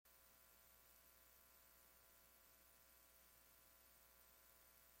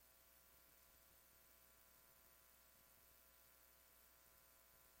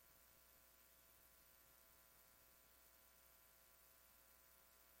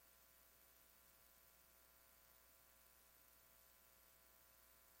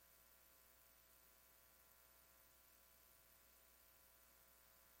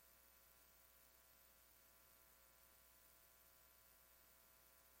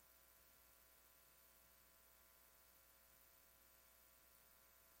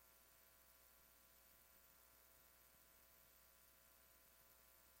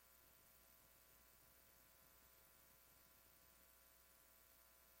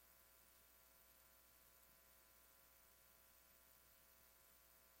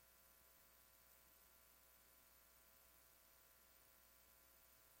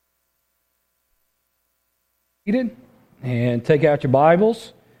Seated, and take out your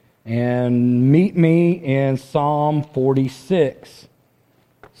Bibles and meet me in Psalm 46.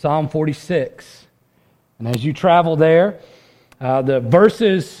 Psalm 46. And as you travel there, the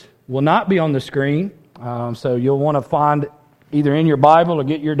verses will not be on the screen, so you'll want to find either in your Bible or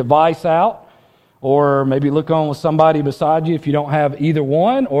get your device out, or maybe look on with somebody beside you if you don't have either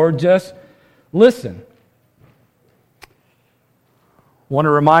one, or just listen. I want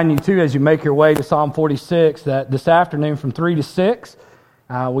to remind you, too, as you make your way to Psalm 46, that this afternoon from 3 to 6,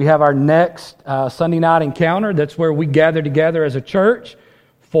 we have our next Sunday night encounter. That's where we gather together as a church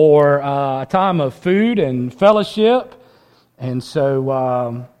for a time of food and fellowship. And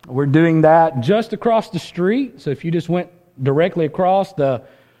so we're doing that just across the street. So if you just went directly across the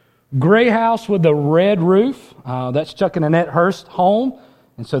gray house with the red roof, that's Chuck and Annette Hurst home.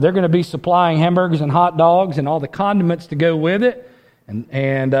 And so they're going to be supplying hamburgers and hot dogs and all the condiments to go with it.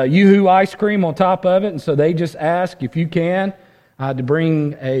 And Yoo-hoo ice cream on top of it. And so they just ask if you can to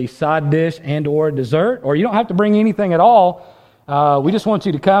bring a side dish and or a dessert. Or you don't have to bring anything at all. We just want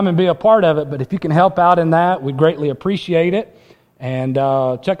you to come and be a part of it. But if you can help out in that, we'd greatly appreciate it. And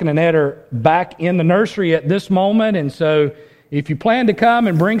Chuck and Annette are back in the nursery at this moment. And so if you plan to come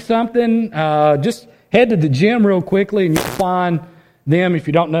and bring something, just head to the gym real quickly and you'll find them. If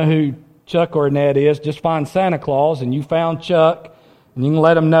you don't know who Chuck or Annette is, just find Santa Claus and you found Chuck. And you can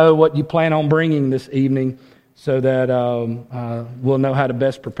let them know what you plan on bringing this evening so that we'll know how to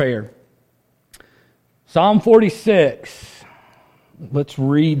best prepare. Psalm 46. Let's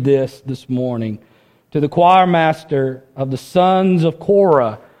read this morning. To the choir master of the sons of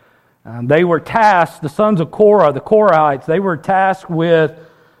Korah. They were tasked, the sons of Korah, the Korahites, they were tasked with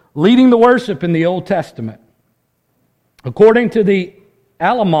leading the worship in the Old Testament. According to the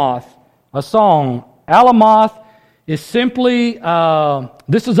Alamoth, a song, Alamoth is simply,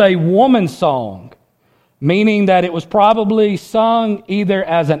 this is a woman's song, meaning that it was probably sung either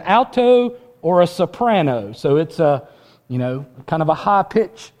as an alto or a soprano. So it's a, kind of a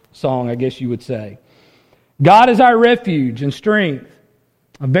high-pitched song, I guess you would say. God is our refuge and strength,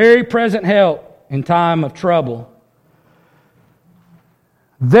 a very present help in time of trouble.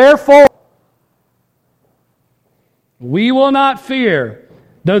 Therefore, we will not fear,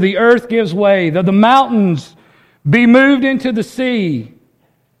 though the earth gives way, though the mountains be moved into the sea,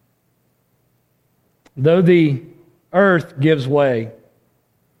 though the earth gives way,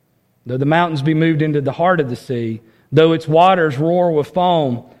 though the mountains be moved into the heart of the sea, though its waters roar with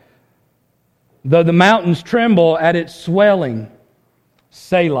foam, though the mountains tremble at its swelling.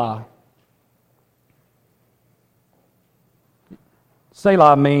 Selah.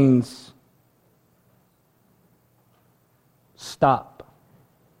 Selah means stop.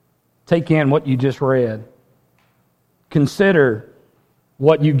 Take in what you just read. Consider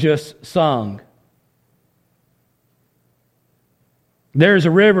what you've just sung. There is a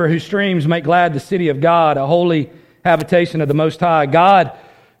river whose streams make glad the city of God, a holy habitation of the Most High. God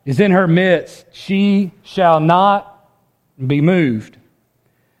is in her midst. She shall not be moved.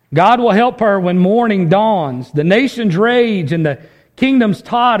 God will help her when morning dawns. The nations rage and the kingdoms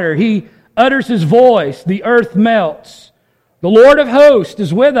totter. He utters His voice. The earth melts. The Lord of hosts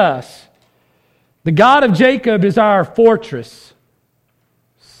is with us. The God of Jacob is our fortress.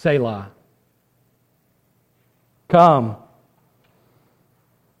 Selah. Come.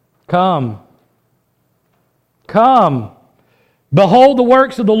 Come. Come. Behold the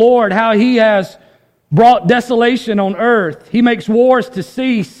works of the Lord, how He has brought desolation on earth. He makes wars to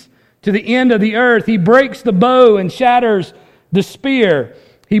cease to the end of the earth. He breaks the bow and shatters the spear.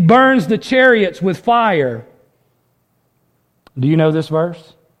 He burns the chariots with fire. Do you know this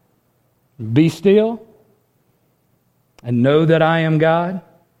verse? Be still and know that I am God.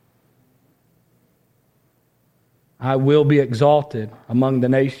 I will be exalted among the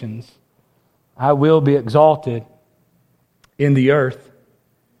nations. I will be exalted in the earth.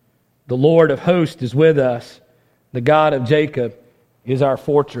 The Lord of hosts is with us. The God of Jacob is our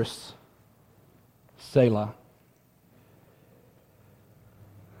fortress. Selah.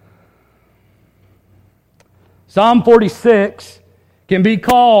 Psalm 46 can be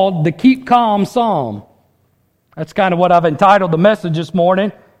called the Keep Calm Psalm. That's kind of what I've entitled the message this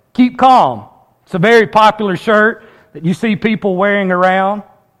morning. Keep calm. It's a very popular shirt that you see people wearing around.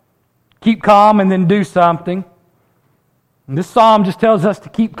 Keep calm and then do something. And this psalm just tells us to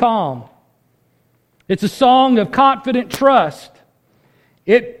keep calm. It's a song of confident trust.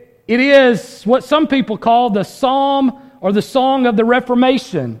 It is what some people call the psalm or the song of the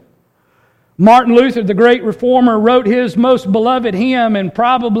Reformation. Martin Luther, the great reformer, wrote his most beloved hymn, and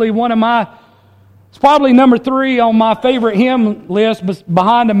probably it's probably number 3 on my favorite hymn list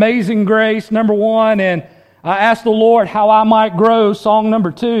behind Amazing Grace, number 1, and I asked the Lord how I might grow, song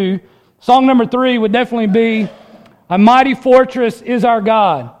number 2. Song number 3 would definitely be, A Mighty Fortress is Our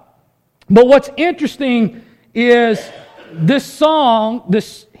God. But what's interesting is this song,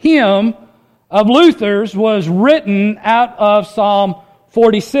 this hymn of Luther's was written out of Psalm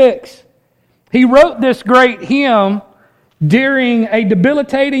 46. He wrote this great hymn during a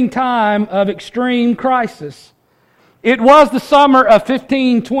debilitating time of extreme crisis. It was the summer of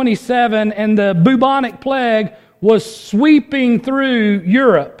 1527, and the bubonic plague was sweeping through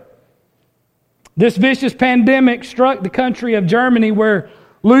Europe. This vicious pandemic struck the country of Germany where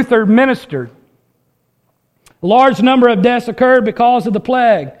Luther ministered. A large number of deaths occurred because of the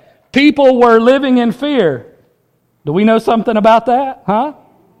plague. People were living in fear. Do we know something about that? Huh?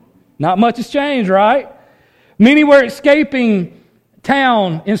 Not much has changed, right? Many were escaping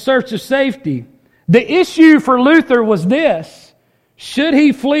town in search of safety. The issue for Luther was this: should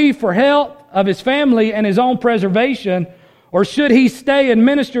he flee for health of his family and his own preservation, or should he stay and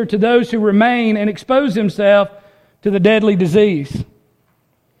minister to those who remain and expose himself to the deadly disease?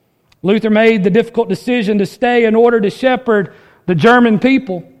 Luther made the difficult decision to stay in order to shepherd the German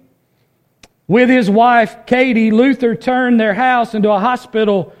people. With his wife, Katie, Luther turned their house into a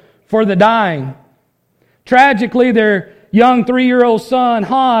hospital for the dying. Tragically, their young 3-year-old son,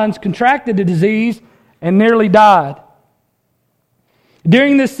 Hans, contracted the disease and nearly died.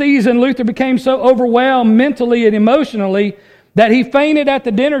 During this season, Luther became so overwhelmed mentally and emotionally that he fainted at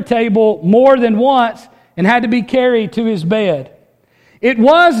the dinner table more than once and had to be carried to his bed. It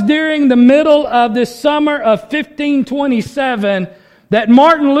was during the middle of this summer of 1527 that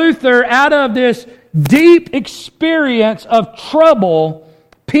Martin Luther, out of this deep experience of trouble,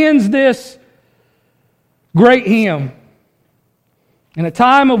 pens this great hymn. In a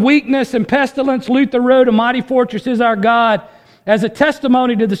time of weakness and pestilence, Luther wrote, "A mighty fortress is our God," as a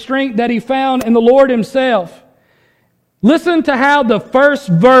testimony to the strength that he found in the Lord Himself. Listen to how the first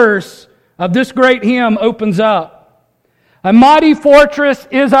verse of this great hymn opens up. "A mighty fortress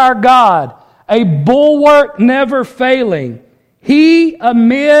is our God, a bulwark never failing. He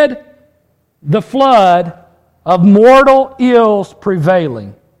amid the flood of mortal ills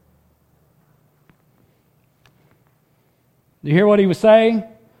prevailing." You hear what he was saying?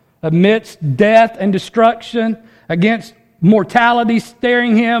 Amidst death and destruction, against mortality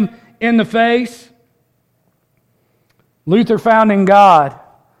staring him in the face, Luther found in God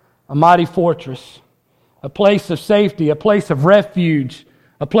a mighty fortress, a place of safety, a place of refuge,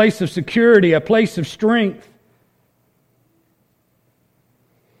 a place of security, a place of strength.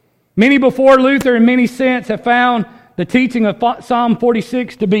 Many before Luther and many since have found the teaching of Psalm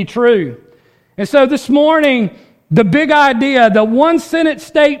 46 to be true. And so this morning, the big idea, the one-sentence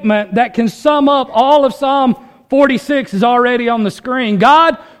statement that can sum up all of Psalm 46 is already on the screen.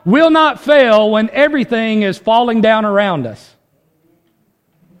 God will not fail when everything is falling down around us.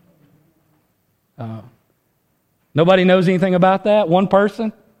 Nobody knows anything about that? One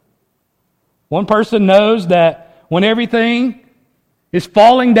person? One person knows that when everything is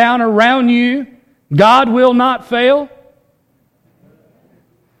falling down around you, God will not fail?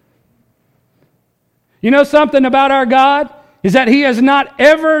 You know something about our God? Is that He has not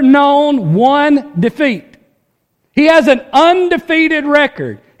ever known one defeat. He has an undefeated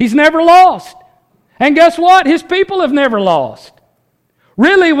record. He's never lost. And guess what? His people have never lost.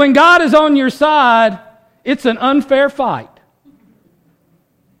 Really, when God is on your side, it's an unfair fight.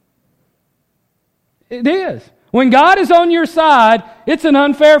 It is. When God is on your side, it's an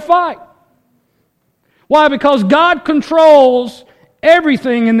unfair fight. Why? Because God controls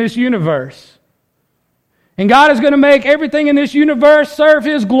everything in this universe. And God is going to make everything in this universe serve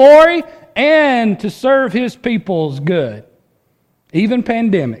His glory and to serve His people's good. Even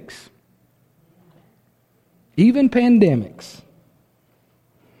pandemics. Even pandemics.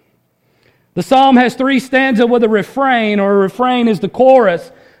 The psalm has 3 stanzas with a refrain, or a refrain is the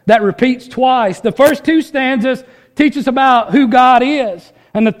chorus that repeats twice. The first 2 stanzas teach us about who God is.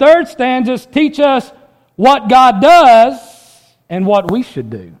 And the third stanzas teach us what God does and what we should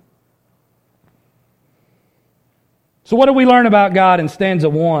do. So what do we learn about God in stanza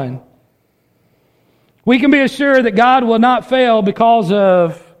 1? We can be assured that God will not fail because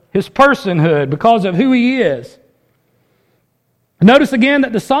of His personhood, because of who He is. Notice again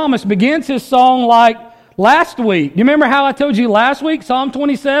that the psalmist begins his song like last week. You remember how I told you last week, Psalm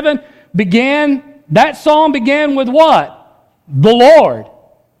 27 that psalm began with what? The Lord.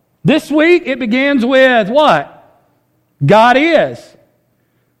 This week it begins with what? God is.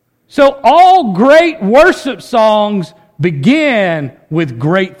 So all great worship songs begin with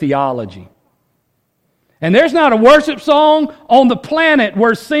great theology. And there's not a worship song on the planet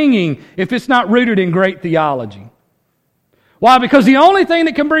worth singing if it's not rooted in great theology. Why? Because the only thing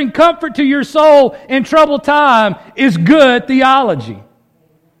that can bring comfort to your soul in troubled time is good theology.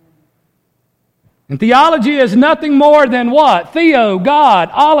 And theology is nothing more than what? Theo, God,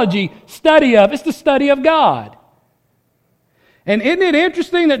 ology, study of. It's the study of God. And isn't it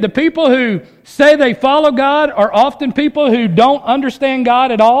interesting that the people who say they follow God are often people who don't understand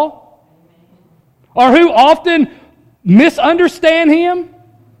God at all? Or who often misunderstand Him?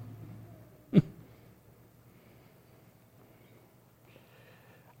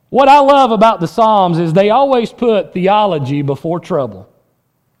 What I love about the Psalms is they always put theology before trouble.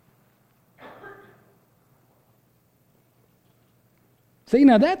 See,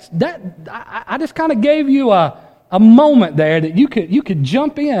 now I just kind of gave you a moment there that you could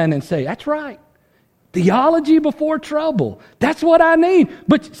jump in and say, that's right. Theology before trouble. That's what I need.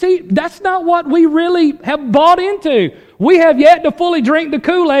 But see, that's not what we really have bought into. We have yet to fully drink the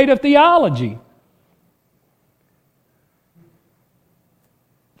Kool-Aid of theology.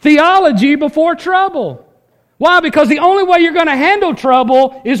 Theology before trouble. Why? Because the only way you're going to handle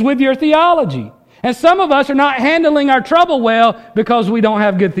trouble is with your theology. And some of us are not handling our trouble well because we don't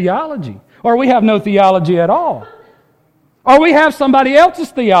have good theology. Or we have no theology at all. Or we have somebody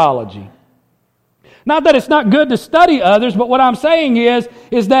else's theology. Not that it's not good to study others, but what I'm saying is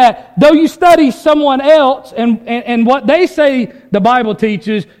that though you study someone else and what they say the Bible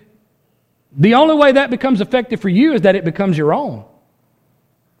teaches, the only way that becomes effective for you is that it becomes your own.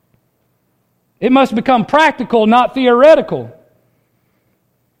 It must become practical, not theoretical.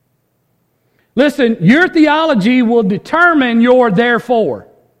 Listen, your theology will determine your therefore.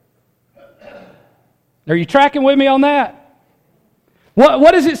 Are you tracking with me on that?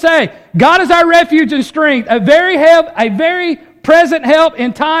 What does it say? God is our refuge and strength, a very present help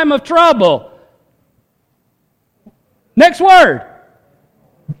in time of trouble. Next word.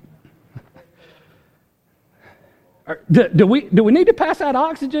 Do we need to pass out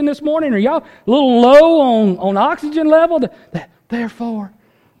oxygen this morning? Are y'all a little low on oxygen level? Therefore.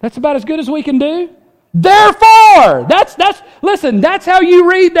 That's about as good as we can do. Therefore! Listen, that's how you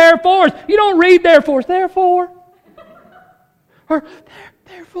read therefores. You don't read therefores. Therefore. Or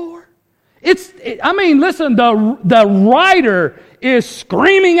therefore. Listen, the writer is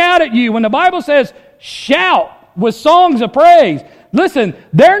screaming out at you when the Bible says shout with songs of praise. Listen,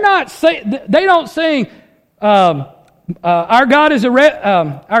 they don't sing our God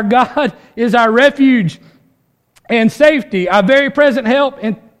is our refuge and safety, our very present help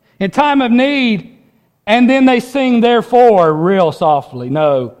in time of need, and then they sing therefore real softly.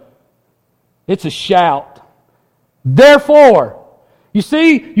 No, it's a shout. Therefore. You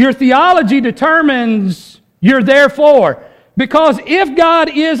see, your theology determines your therefore. Because if God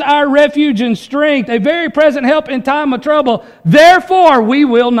is our refuge and strength, a very present help in time of trouble, therefore we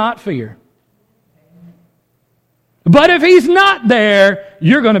will not fear. But if He's not there,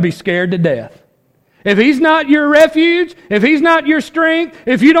 you're going to be scared to death. If He's not your refuge, if He's not your strength,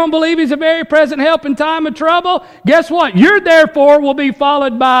 if you don't believe He's a very present help in time of trouble, guess what? Your therefore will be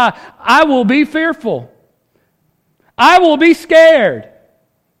followed by, I will be fearful. I will be scared.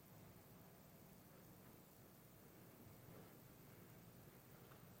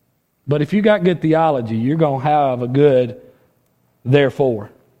 But if you got good theology, you're going to have a good therefore.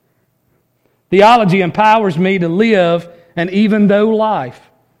 Theology empowers me to live an even though life.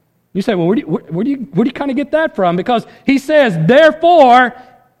 You say, well, where do you kind of get that from? Because he says, therefore,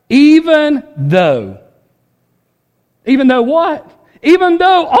 even though. Even though what? Even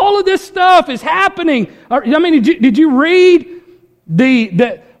though all of this stuff is happening. Did you read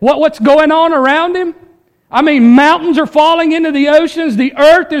what's going on around him? Mountains are falling into the oceans. The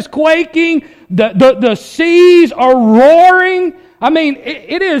earth is quaking. The seas are roaring.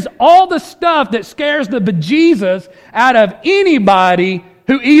 It is all the stuff that scares the bejesus out of anybody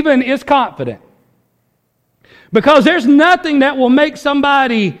who even is confident. Because there's nothing that will make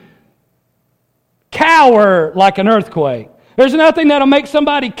somebody cower like an earthquake. There's nothing that will make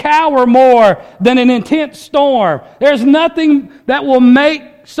somebody cower more than an intense storm. There's nothing that will make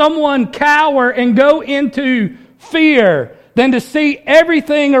someone cower and go into fear than to see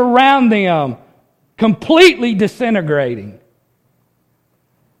everything around them completely disintegrating.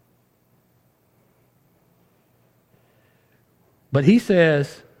 But he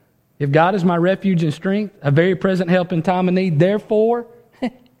says, if God is my refuge and strength, a very present help in time of need, therefore,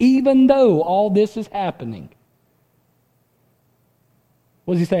 even though all this is happening,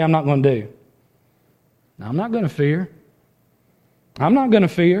 what does he say I'm not going to do? No, I'm not going to fear. I'm not going to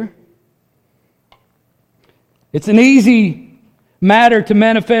fear. It's an easy matter to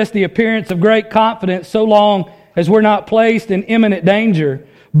manifest the appearance of great confidence so long as we're not placed in imminent danger.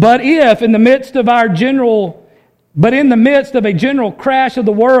 But if in the midst of a general crash of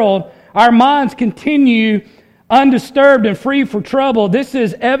the world, our minds continue undisturbed and free from trouble, this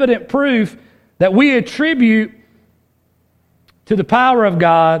is evident proof that we attribute to the power of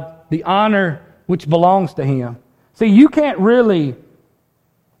God the honor which belongs to Him. See, you can't really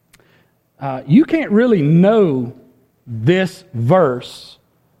know this verse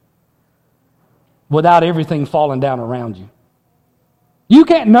without everything falling down around you. You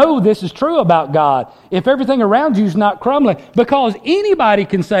can't know this is true about God if everything around you is not crumbling, because anybody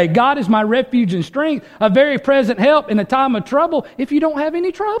can say, God is my refuge and strength, a very present help in a time of trouble, if you don't have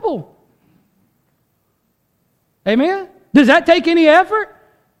any trouble. Amen? Does that take any effort?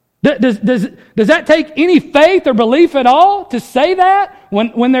 Does that take any faith or belief at all to say that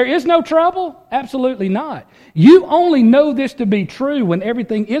when there is no trouble? Absolutely not. You only know this to be true when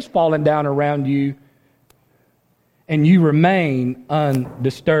everything is falling down around you and you remain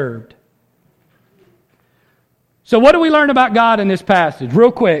undisturbed. So what do we learn about God in this passage?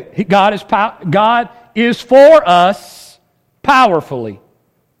 Real quick, God is for us powerfully.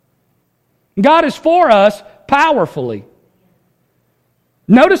 God is for us powerfully.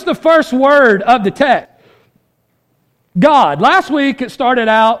 Notice the first word of the text. God. Last week it started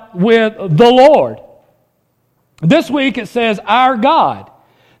out with the Lord. This week it says our God.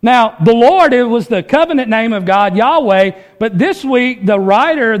 Now, the Lord, it was the covenant name of God, Yahweh, but this week the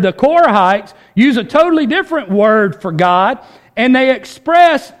writer, the Korahites, use a totally different word for God, and they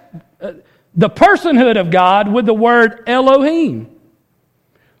express the personhood of God with the word Elohim.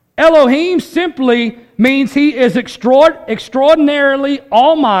 Elohim simply means He is extraordinarily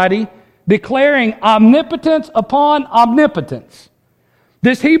almighty, declaring omnipotence upon omnipotence.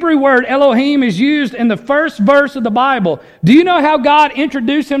 This Hebrew word Elohim is used in the first verse of the Bible. Do you know how God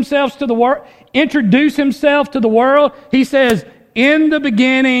introduced Himself to the world? He says, "In the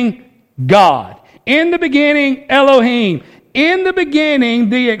beginning, God. In the beginning, Elohim. In the beginning,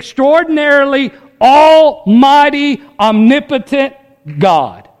 the extraordinarily almighty, omnipotent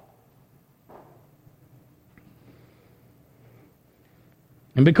God."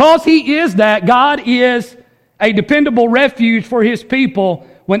 And because He is that, God is a dependable refuge for His people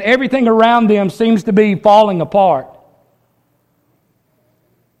when everything around them seems to be falling apart.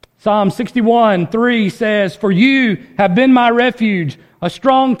 Psalm 61:3 says, "For you have been my refuge, a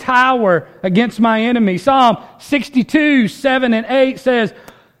strong tower against my enemy." Psalm 62:7 and 8 says,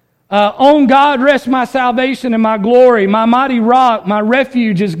 "On God rests my salvation and my glory. My mighty rock, my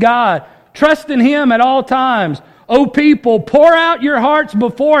refuge is God. Trust in Him at all times. O people, pour out your hearts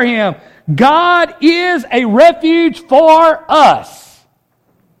before Him. God is a refuge for us."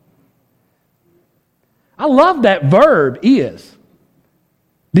 I love that verb, is.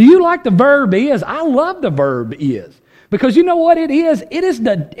 Do you like the verb is? I love the verb is. Because you know what it is? It is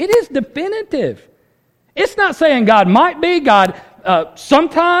definitive. It's not saying God might be, God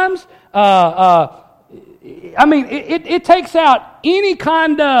sometimes. It takes out any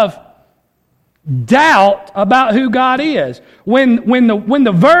kind of doubt about who God is. When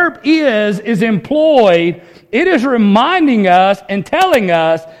the verb is employed, it is reminding us and telling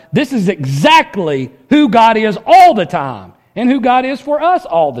us this is exactly who God is all the time and who God is for us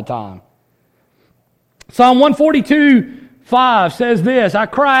all the time. Psalm 142:5 says this, "I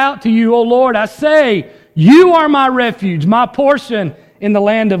cry out to you, O Lord, I say, you are my refuge, my portion in the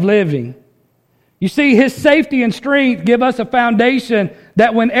land of living." You see, His safety and strength give us a foundation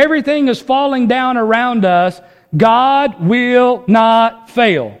that when everything is falling down around us, God will not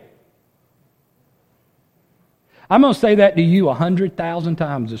fail. I'm going to say that to you 100,000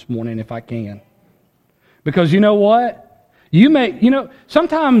 times this morning if I can. Because you know what?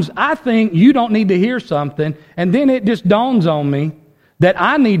 Sometimes I think you don't need to hear something, and then it just dawns on me that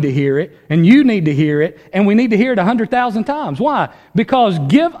I need to hear it, and you need to hear it, and we need to hear it 100,000 times. Why? Because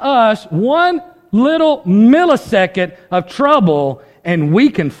give us one little millisecond of trouble and we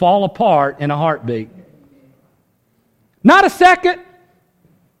can fall apart in a heartbeat. Not a second,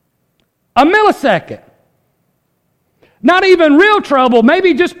 a millisecond. Not even real trouble,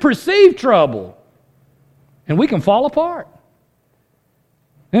 maybe just perceived trouble. And we can fall apart.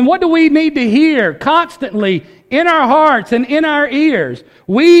 And what do we need to hear constantly in our hearts and in our ears?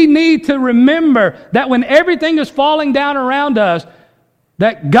 We need to remember that when everything is falling down around us,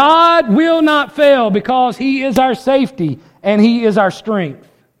 that God will not fail because He is our safety and He is our strength.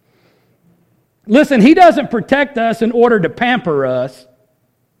 Listen, He doesn't protect us in order to pamper us.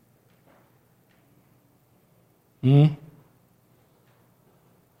 Some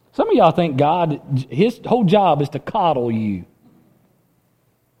of y'all think God, His whole job is to coddle you.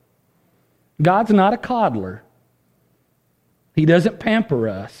 God's not a coddler. He doesn't pamper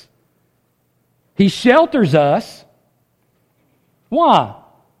us. He shelters us. Why?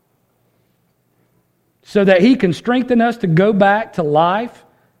 So that He can strengthen us to go back to life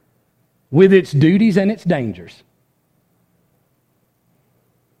with its duties and its dangers.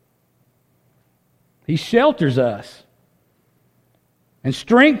 He shelters us and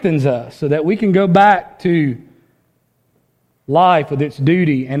strengthens us so that we can go back to life with its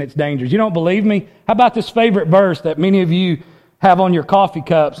duty and its dangers. You don't believe me? How about this favorite verse that many of you have on your coffee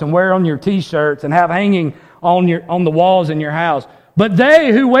cups and wear on your t-shirts and have hanging on the walls in your house? But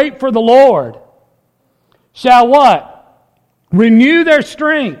they who wait for the Lord shall what? Renew their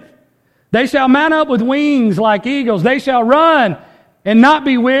strength. They shall mount up with wings like eagles. They shall run and not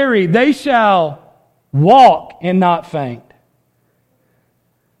be weary. They shall walk and not faint.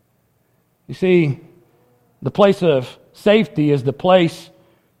 You see, the place of safety is the place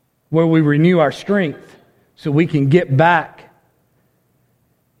where we renew our strength so we can get back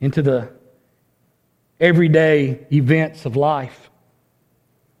into the everyday events of life.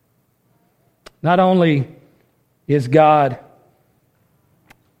 Not only is God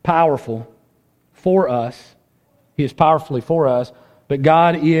powerful for us, He is powerfully for us, but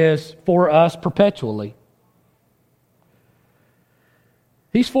God is for us perpetually.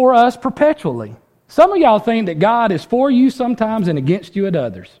 He's for us perpetually. Some of y'all think that God is for you sometimes and against you at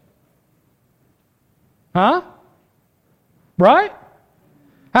others. Huh? Right?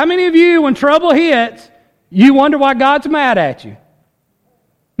 How many of you, when trouble hits, you wonder why God's mad at you?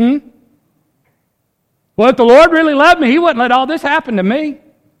 Well, if the Lord really loved me, He wouldn't let all this happen to me.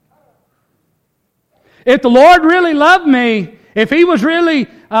 If the Lord really loved me, if He was really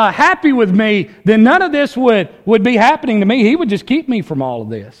happy with me, then none of this would be happening to me. He would just keep me from all of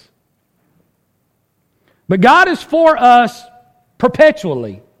this. But God is for us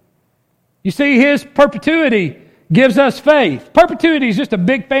perpetually. You see, His perpetuity gives us faith. Perpetuity is just a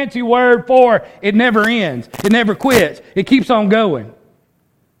big fancy word for it never ends. It never quits. It keeps on going.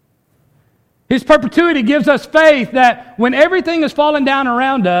 His perpetuity gives us faith that when everything is falling down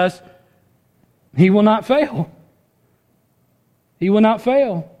around us, He will not fail. He will not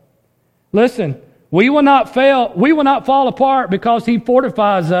fail. Listen, we will not fail. We will not fall apart because He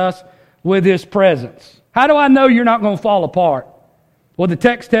fortifies us with His presence. How do I know you're not going to fall apart? Well, the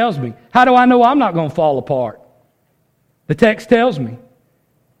text tells me. How do I know I'm not going to fall apart? The text tells me.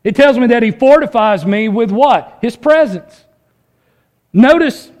 It tells me that He fortifies me with what? His presence.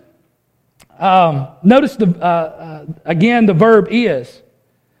 Notice again the verb is.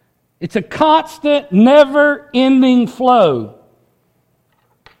 It's a constant, never-ending flow.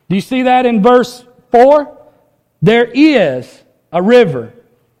 Do you see that in verse 4? There is a river.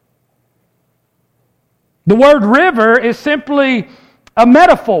 The word river is simply a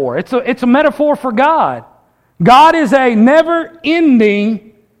metaphor. It's a metaphor for God. God is a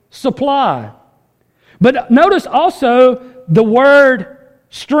never-ending supply. But notice also the word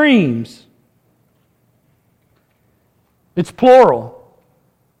streams. It's plural.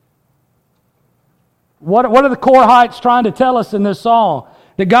 What are the Korahites trying to tell us in this song?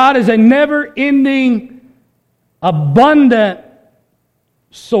 That God is a never-ending, abundant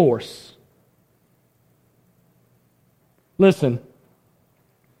source. Listen,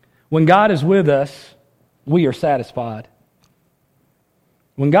 when God is with us, we are satisfied.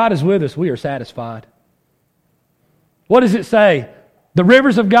 When God is with us, we are satisfied. What does it say? The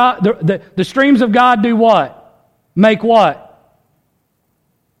rivers of God, the streams of God do what? Make what?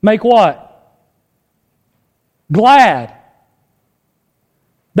 Make what? Glad.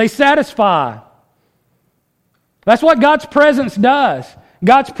 They satisfy. That's what God's presence does.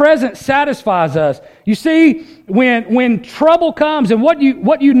 God's presence satisfies us. You see, when trouble comes, and what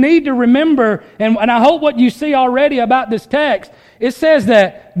you need to remember, and I hope what you see already about this text, it says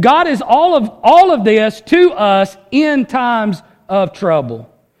that God is all of this to us in times of trouble.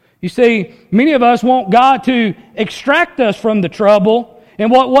 You see, many of us want God to extract us from the trouble, and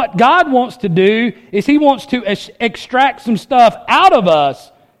what God wants to do is He wants to extract some stuff out of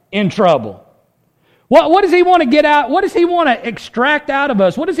us in trouble. What does He want to get out? What does He want to extract out of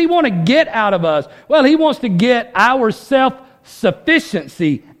us? What does He want to get out of us? Well, He wants to get our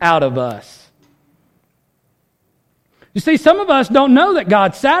self-sufficiency out of us. You see, some of us don't know that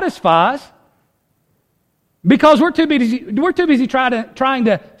God satisfies because we're too busy trying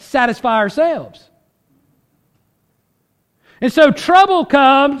to satisfy ourselves. And so trouble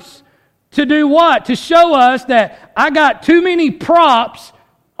comes to do what? To show us that I got too many props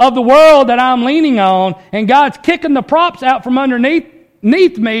of the world that I'm leaning on, and God's kicking the props out from underneath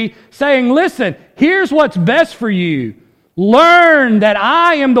me, saying, listen, here's what's best for you. Learn that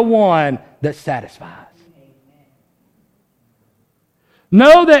I am the one that satisfies.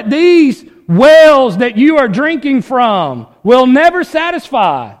 Know that these wells that you are drinking from will never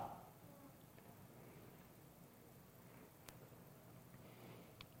satisfy.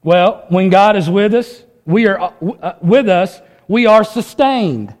 Well, when God is with us, we are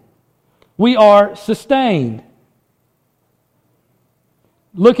sustained. We are sustained.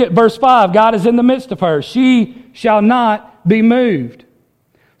 Look at verse 5. God is in the midst of her. She shall not be moved.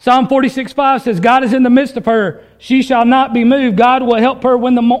 Psalm 46:5 says, God is in the midst of her. She shall not be moved. God will help her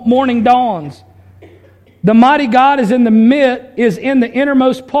when the morning dawns. The mighty God is in the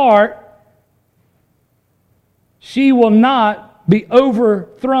innermost part. She will not be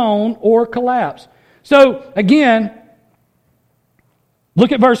overthrown or collapse. So, again,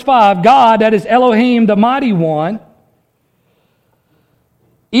 look at verse 5. God, that is Elohim, the mighty one,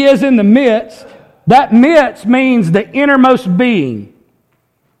 is in the midst. That midst means the innermost being.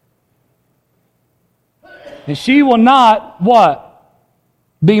 And she will not, what?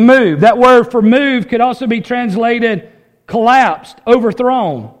 Be moved. That word for moved could also be translated collapsed,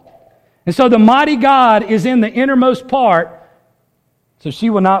 overthrown. And so the mighty God is in the innermost part, so she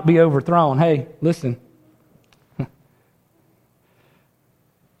will not be overthrown. Hey, listen.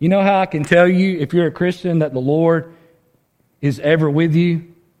 You know how I can tell you, if you're a Christian, that the Lord is ever with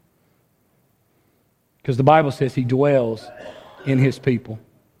you? Because the Bible says He dwells in His people.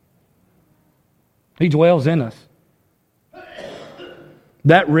 He dwells in us.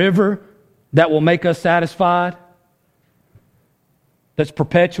 That river that will make us satisfied, that's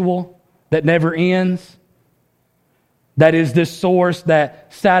perpetual, that never ends, that is this source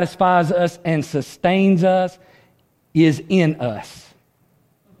that satisfies us and sustains us, is in us.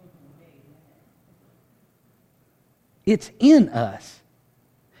 It's in us.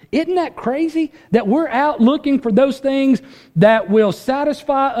 Isn't that crazy? That we're out looking for those things that will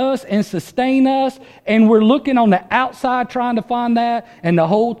satisfy us and sustain us, and we're looking on the outside trying to find that, and the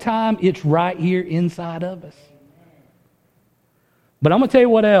whole time it's right here inside of us. But I'm going to tell you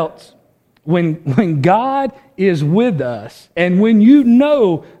what else. When God is with us, and when you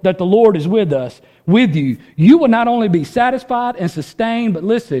know that the Lord is with us, with you, you will not only be satisfied and sustained, but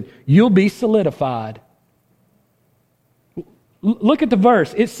listen, you'll be solidified. Look at the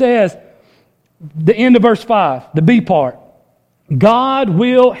verse. It says, the end of verse 5, the B part. God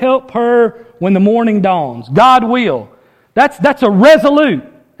will help her when the morning dawns. God will. That's a resolute.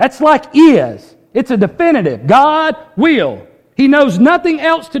 That's like is. It's a definitive. God will. He knows nothing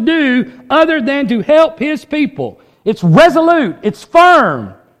else to do other than to help His people. It's resolute. It's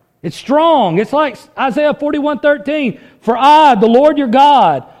firm. It's strong. It's like Isaiah 41:13. For I, the Lord your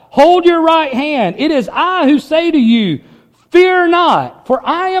God, hold your right hand. It is I who say to you, fear not, for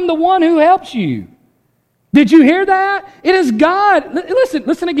I am the one who helps you. Did you hear that? It is God.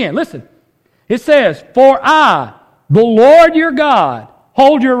 Listen again, listen. It says, for I, the Lord your God,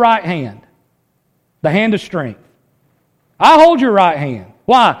 hold your right hand. The hand of strength. I hold your right hand.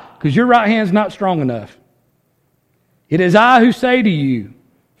 Why? Because your right hand's not strong enough. It is I who say to you,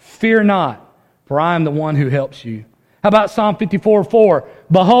 fear not, for I am the one who helps you. How about Psalm 54:4?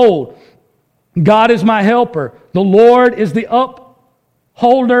 Behold, God is my helper. The Lord is the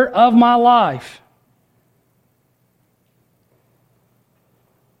upholder of my life.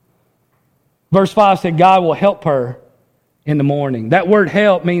 Verse 5 said, God will help her in the morning. That word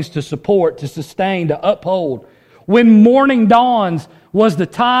help means to support, to sustain, to uphold. When morning dawns was the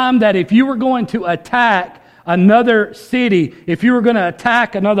time that if you were going to attack another city, if you were going to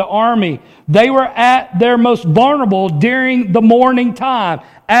attack another army, they were at their most vulnerable during the morning time,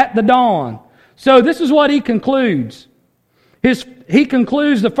 at the dawn. So this is what he concludes. He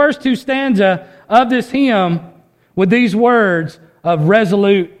concludes the first two stanzas of this hymn with these words of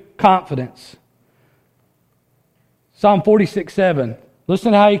resolute confidence. Psalm 46:7.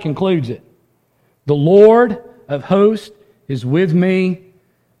 Listen to how he concludes it. The Lord of hosts is with me.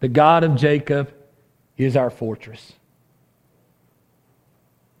 The God of Jacob is our fortress.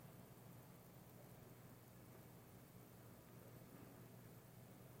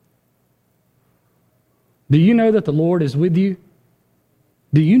 Do you know that the Lord is with you?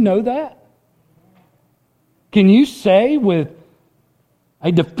 Do you know that? Can you say with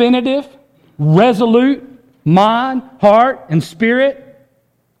a definitive, resolute mind, heart, and spirit,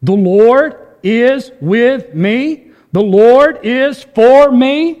 the Lord is with me. The Lord is for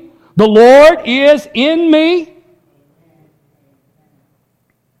me. The Lord is in me.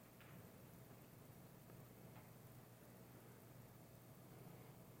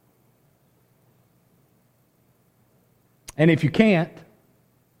 And if you can't,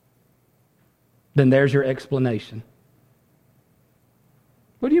 then there's your explanation.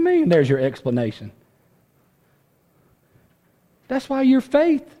 What do you mean there's your explanation? That's why your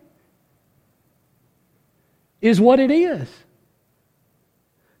faith is what it is.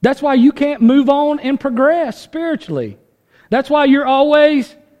 That's why you can't move on and progress spiritually. That's why you're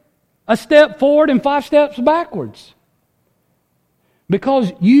always a step forward and 5 steps backwards.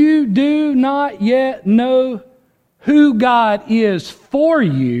 Because you do not yet know who God is for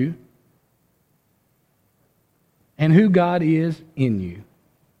you and who God is in you.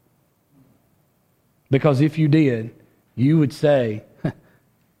 Because if you did, you would say,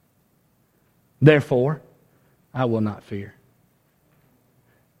 therefore, I will not fear.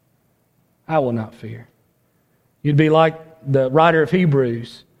 I will not fear. You'd be like the writer of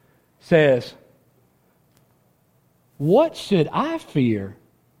Hebrews says, what should I fear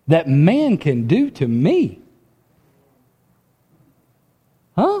that man can do to me?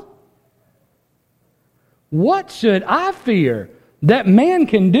 Huh? What should I fear that man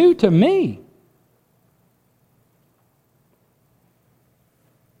can do to me?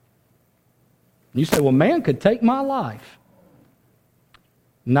 You say, well, man could take my life.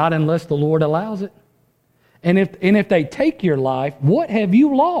 Not unless the Lord allows it. And if they take your life, what have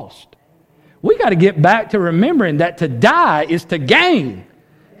you lost? We got to get back to remembering that to die is to gain.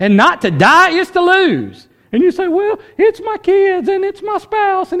 And not to die is to lose. And you say, well, it's my kids and it's my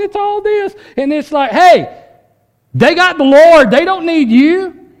spouse and it's all this. And it's like, hey, they got the Lord. They don't need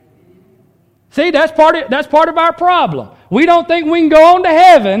you. See, that's part of our problem. We don't think we can go on to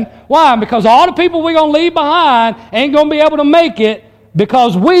heaven. Why? Because all the people we're going to leave behind ain't going to be able to make it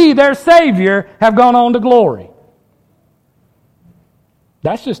because we, their Savior, have gone on to glory.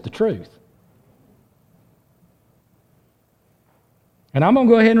 That's just the truth. And I'm going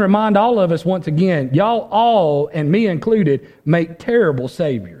to go ahead and remind all of us once again, y'all all, and me included, make terrible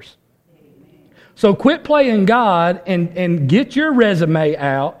saviors. So quit playing God and get your resume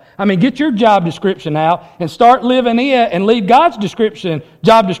out. Get your job description out and start living it and leave God's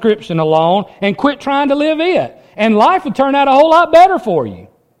job description alone and quit trying to live it. And life will turn out a whole lot better for you.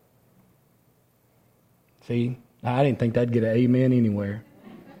 See, I didn't think that'd get an amen anywhere.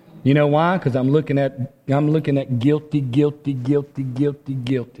 You know why? Because I'm looking at guilty, guilty, guilty, guilty,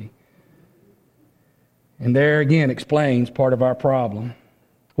 guilty. And there again explains part of our problem.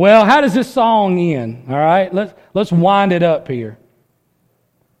 Well, how does this song end? All right, let's wind it up here.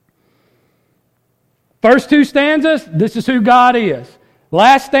 First 2 stanzas, this is who God is.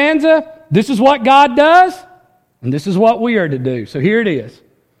 Last stanza, this is what God does, and this is what we are to do. So here it is.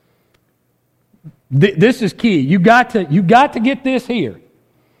 This is key. You got to get this here.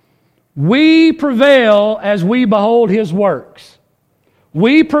 We prevail as we behold His works.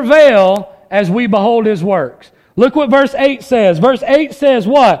 We prevail as we behold His works. Look what verse 8 says. Verse 8 says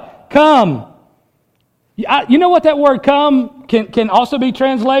what? Come. You know what that word come can also be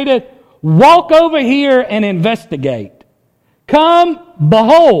translated? Walk over here and investigate. Come,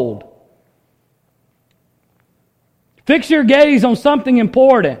 behold. Fix your gaze on something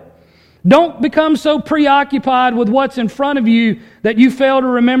important. Don't become so preoccupied with what's in front of you that you fail to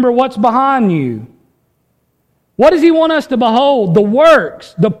remember what's behind you. What does He want us to behold? The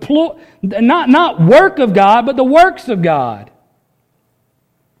works, not work of God, but the works of God.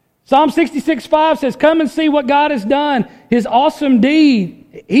 Psalm 66:5 says, come and see what God has done, His awesome deed.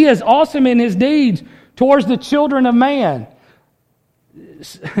 He is awesome in His deeds towards the children of man.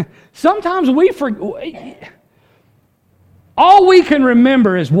 Sometimes we forget. All we can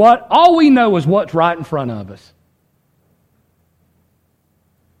remember is all we know is what's right in front of us.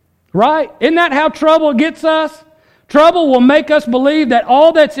 Right? Isn't that how trouble gets us? Trouble will make us believe that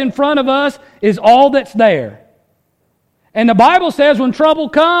all that's in front of us is all that's there. And the Bible says when trouble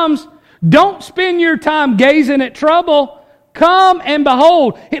comes, don't spend your time gazing at trouble. Come and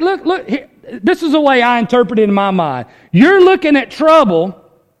behold. Hey, look, here, this is the way I interpret it in my mind. You're looking at trouble.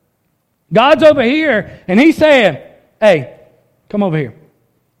 God's over here, and He's saying, hey, come over here.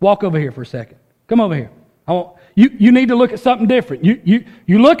 Walk over here for a second. Come over here. You need to look at something different.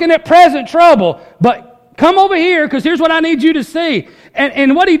 You're looking at present trouble, but come over here because here's what I need you to see.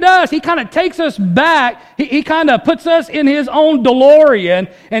 And what He does, He kind of takes us back. He kind of puts us in His own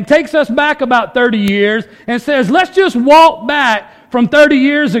DeLorean and takes us back about 30 years and says, let's just walk back from 30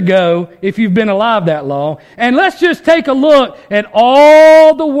 years ago, if you've been alive that long, and let's just take a look at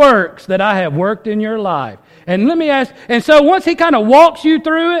all the works that I have worked in your life. And let me ask, and so once He kind of walks you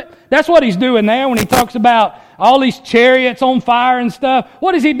through it, that's what He's doing there when He talks about all these chariots on fire and stuff.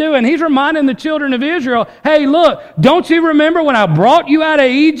 What is he doing? He's reminding the children of Israel, hey, look, don't you remember when I brought you out of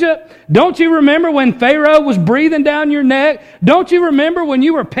Egypt? Don't you remember when Pharaoh was breathing down your neck? Don't you remember when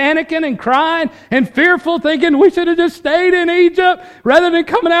you were panicking and crying and fearful, thinking we should have just stayed in Egypt rather than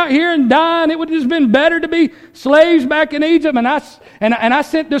coming out here and dying? It would have just been better to be slaves back in Egypt. And I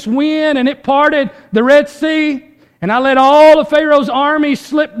sent this wind and it parted the Red Sea. And I let all of Pharaoh's army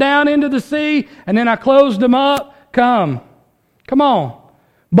slip down into the sea, and then I closed them up. Come on.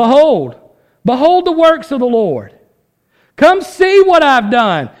 Behold the works of the Lord. Come see what I've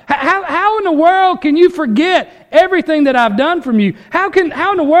done. How in the world can you forget everything that I've done from you? How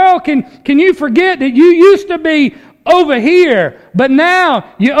in the world can you forget that you used to be over here, but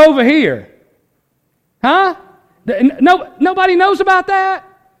now you're over here? Huh? Nobody knows about that?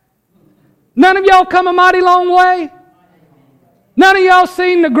 None of y'all come a mighty long way? None of y'all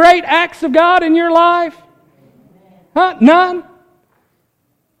seen the great acts of God in your life? Huh? None?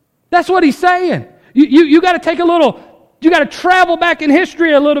 That's what he's saying. You got to take you got to travel back in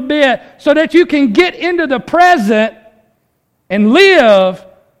history a little bit so that you can get into the present and live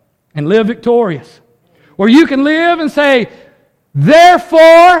victorious. Where you can live and say,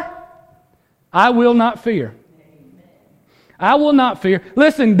 therefore, I will not fear. I will not fear.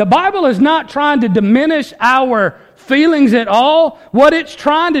 Listen, the Bible is not trying to diminish our feelings at all. What it's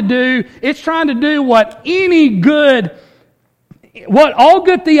trying to do what all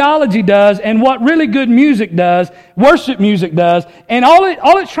good theology does and what really good music does, worship music does, and all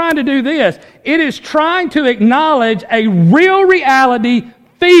it's trying to do it is trying to acknowledge a real reality,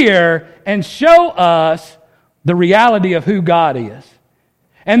 fear, and show us the reality of who God is.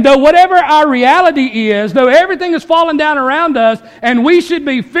 And though whatever our reality is, though everything is falling down around us and we should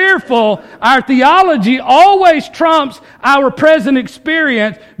be fearful, our theology always trumps our present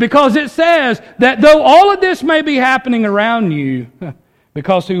experience, because it says that though all of this may be happening around you,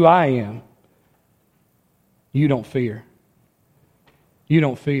 because who I am, you don't fear. You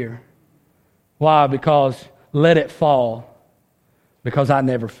don't fear. Why? Because let it fall, because I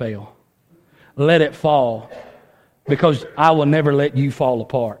never fail. Let it fall, because I will never let you fall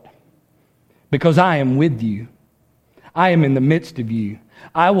apart. Because I am with you. I am in the midst of you.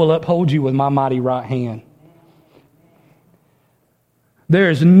 I will uphold you with my mighty right hand.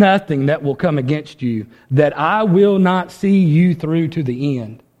 There is nothing that will come against you that I will not see you through to the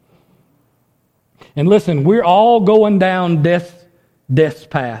end. And listen, we're all going down death's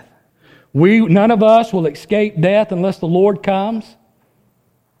path. None of us will escape death unless the Lord comes.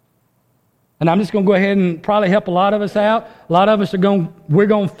 And I'm just going to go ahead and probably help a lot of us out. A lot of us we're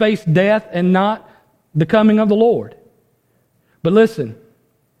going to face death and not the coming of the Lord. But listen,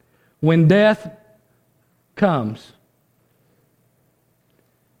 when death comes,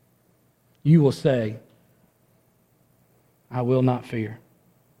 you will say, I will not fear.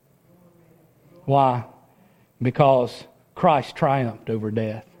 Why? Because Christ triumphed over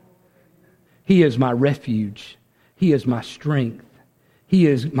death. He is my refuge. He is my strength. He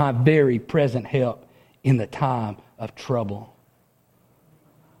is my very present help in the time of trouble.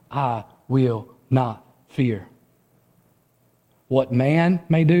 I will not fear. What man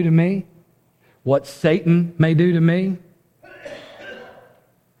may do to me, what Satan may do to me,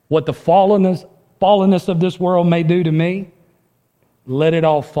 what the fallenness of this world may do to me, let it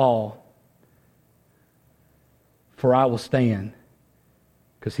all fall. For I will stand,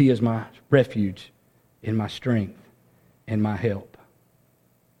 because He is my refuge and my strength and my help.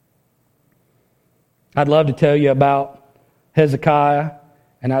 I'd love to tell you about Hezekiah,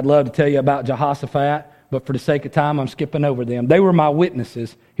 and I'd love to tell you about Jehoshaphat, but for the sake of time, I'm skipping over them. They were my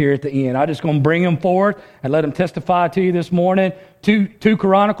witnesses here at the end. I'm just going to bring them forward and let them testify to you this morning. 2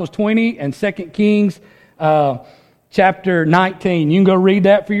 Chronicles 20 and 2 Kings chapter 19. You can go read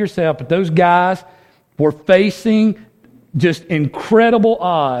that for yourself, but those guys were facing just incredible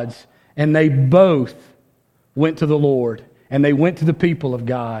odds, and they both went to the Lord, and they went to the people of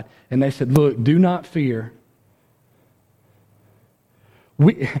God, and they said, look, do not fear. I'm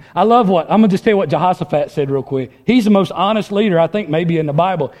going to just tell you what Jehoshaphat said real quick. He's the most honest leader, I think, maybe in the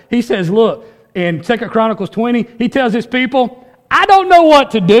Bible. He says, look, in 2 Chronicles 20, he tells his people, I don't know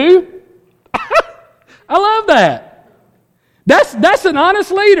what to do. I love that. That's an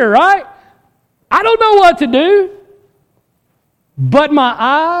honest leader, right? I don't know what to do, but my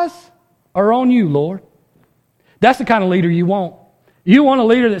eyes are on you, Lord. That's the kind of leader you want. You want a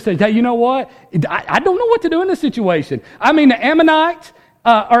leader that says, hey, you know what? I don't know what to do in this situation. I mean, the Ammonites,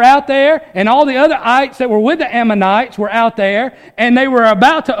 are out there, and all the other ites that were with the Ammonites were out there, and they were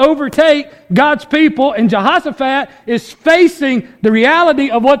about to overtake God's people, and Jehoshaphat is facing the reality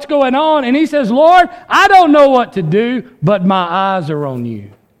of what's going on, and he says, Lord, I don't know what to do, but my eyes are on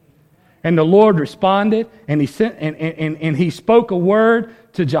you. And the Lord responded, and he sent, and he spoke a word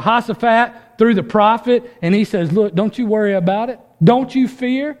to Jehoshaphat through the prophet, and he says, look, don't you worry about it. Don't you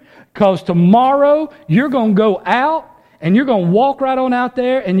fear, because tomorrow you're going to go out, and you're going to walk right on out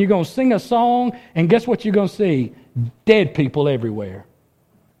there, and you're going to sing a song, and guess what you're going to see? Dead people everywhere.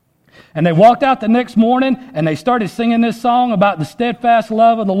 And they walked out the next morning, and they started singing this song about the steadfast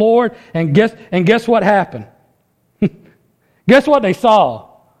love of the Lord, and guess what happened? Guess what they saw?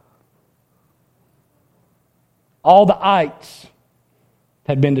 All the ites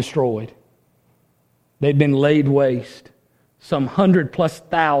had been destroyed. They'd been laid waste. Some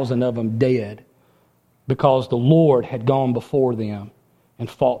 100,000+ of them dead, because the Lord had gone before them and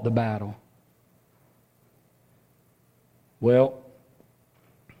fought the battle. Well,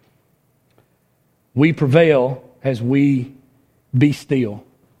 we prevail as we be still.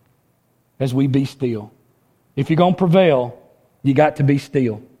 As we be still. If you're going to prevail, you got to be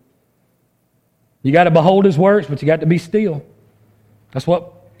still. You got to behold His works, but you got to be still. That's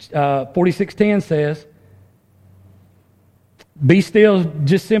what 46:10 says. Be still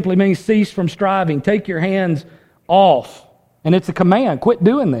just simply means cease from striving. Take your hands off. And it's a command. Quit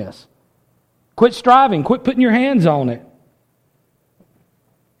doing this. Quit striving. Quit putting your hands on it.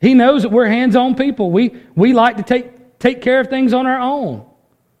 He knows that we're hands-on people. We like to take care of things on our own.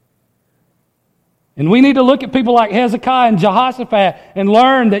 And we need to look at people like Hezekiah and Jehoshaphat and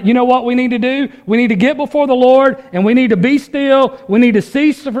learn that, you know what we need to do? We need to get before the Lord, and we need to be still. We need to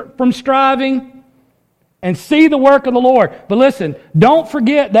cease from striving and see the work of the Lord. But listen, don't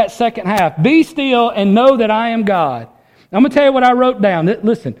forget that second half. Be still and know that I am God. I'm going to tell you what I wrote down.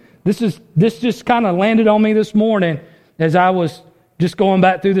 Listen, this just kind of landed on me this morning as I was just going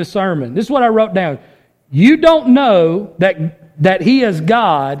back through this sermon. This is what I wrote down. You don't know that He is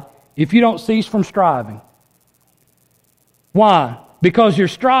God if you don't cease from striving. Why? Because your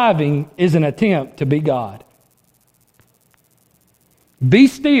striving is an attempt to be God. Be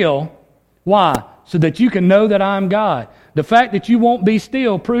still. Why? So that you can know that I'm God. The fact that you won't be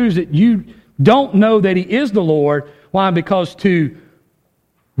still proves that you don't know that He is the Lord. Why? Because to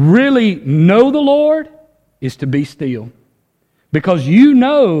really know the Lord is to be still. Because you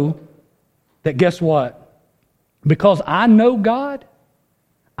know that, guess what? Because I know God,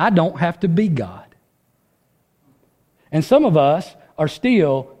 I don't have to be God. And some of us are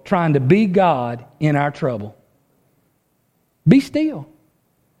still trying to be God in our trouble. Be still.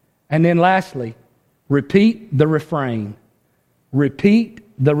 And then lastly, repeat the refrain. Repeat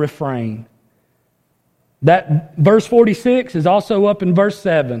the refrain. That verse 46 is also up in verse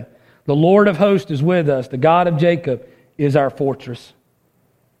 7. The Lord of hosts is with us. The God of Jacob is our fortress.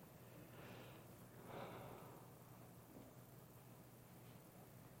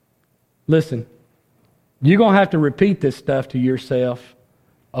 Listen, you're going to have to repeat this stuff to yourself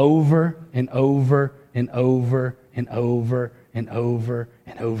over and over and over and over and over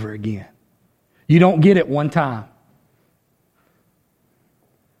and over again. You don't get it one time.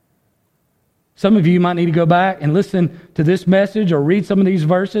 Some of you might need to go back and listen to this message or read some of these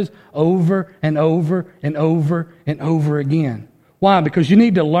verses over and over and over and over again. Why? Because you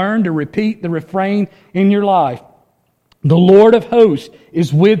need to learn to repeat the refrain in your life. The Lord of hosts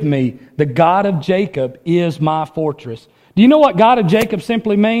is with me. The God of Jacob is my fortress. Do you know what God of Jacob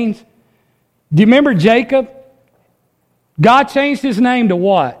simply means? Do you remember Jacob? God changed his name to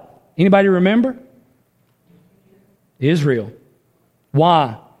what? Anybody remember? Israel.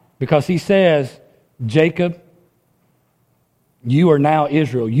 Why? Because He says, Jacob, you are now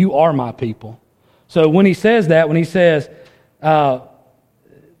Israel. You are my people. So when He says that, when He says, the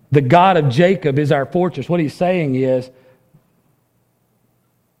God of Jacob is our fortress, what He's saying is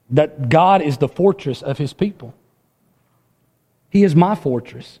that God is the fortress of His people. He is my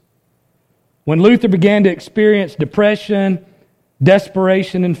fortress. When Luther began to experience depression,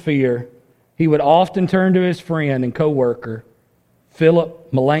 desperation, and fear, he would often turn to his friend and co-worker,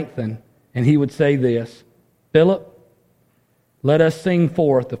 Philip Melanchthon, and he would say this, Philip, let us sing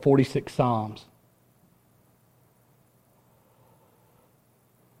forth the 46 Psalms.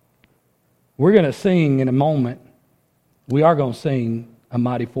 We're going to sing in a moment. We are going to sing A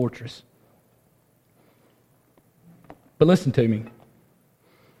Mighty Fortress. But listen to me. I'm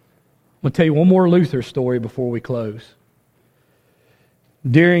going to tell you one more Luther story before we close.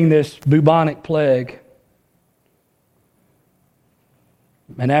 During this bubonic plague,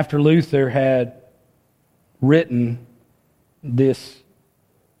 and after Luther had written this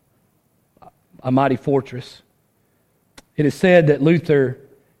a mighty fortress. It is said that Luther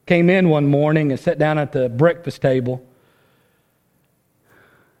came in one morning and sat down at the breakfast table,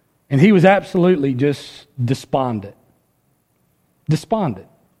 and he was absolutely just despondent. Despondent.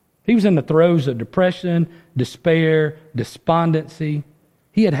 He was in the throes of depression, despair, despondency.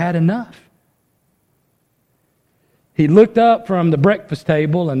 He had had enough. He looked up from the breakfast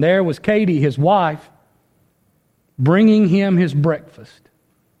table, and there was Katie, his wife, bringing him his breakfast,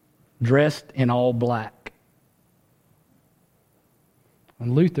 dressed in all black.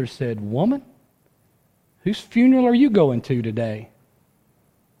 And Luther said, "Woman, whose funeral are you going to today?"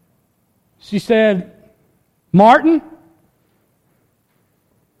 She said, "Martin,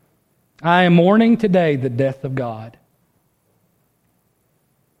 I am mourning today the death of God."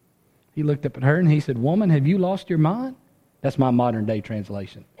 He looked up at her and he said, "Woman, have you lost your mind?" That's my modern day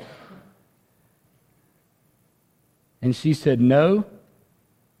translation. And she said, "No.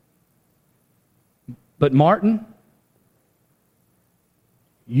 But Martin,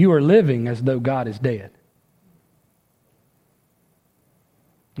 you are living as though God is dead."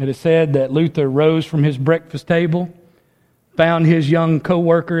 It is said that Luther rose from his breakfast table, found his young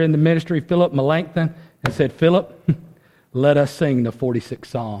co-worker in the ministry, Philip Melanchthon, and said, "Philip, let us sing the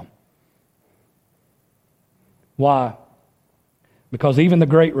 46th Psalm." Why? Because even the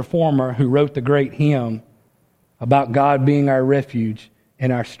great reformer who wrote the great hymn about God being our refuge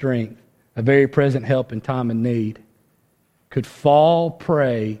and our strength, a very present help in time of need, could fall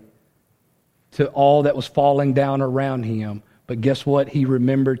prey to all that was falling down around him. But guess what he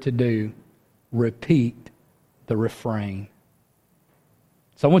remembered to do? Repeat the refrain.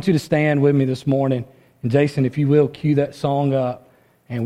 So I want you to stand with me this morning. And Jason, if you will, cue that song up.